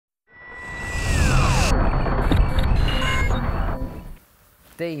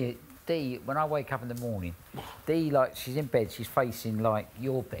Dee, when I wake up in the morning, Dee, like, she's in bed, she's facing, like,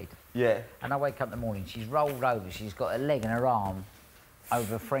 your bed. Yeah. And I wake up in the morning, she's rolled over, she's got her leg and her arm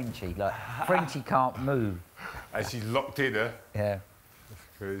over Frenchy. Like, Frenchy can't move. And she's locked in, huh? Yeah. That's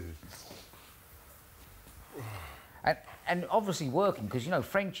crazy. And obviously working, because, you know,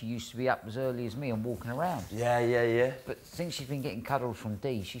 Frenchy used to be up as early as me and walking around. Yeah. But since she's been getting cuddles from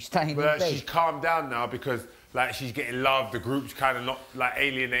Dee, she's staying in But bed. she's calmed down now because, like, she's getting love. The group's kind of not, like,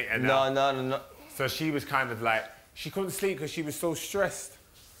 alienating her now. No. So she was kind of like, she couldn't sleep because she was so stressed.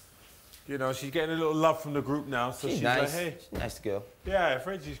 You know, she's getting a little love from the group now, so she's nice. like, hey. She's a nice girl. Yeah,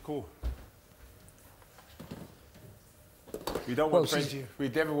 Frenchy's cool. We don't want Frenchy. We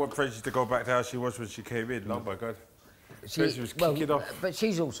never want Frenchy to go back to how she was when she came in. Oh my God. She was kicking off. But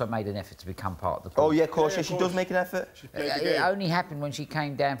she's also made an effort to become part of the group. Oh yeah, of course. Yeah, she does make an effort. It only happened when she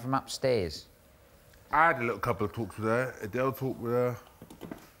came down from upstairs. I had a little couple of talks with her. Adele talked with her,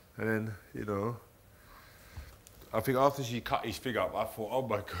 and then, you know, I think after she cut his thing up, I thought, oh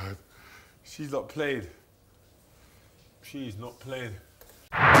my God, she's not playing. She's not playing.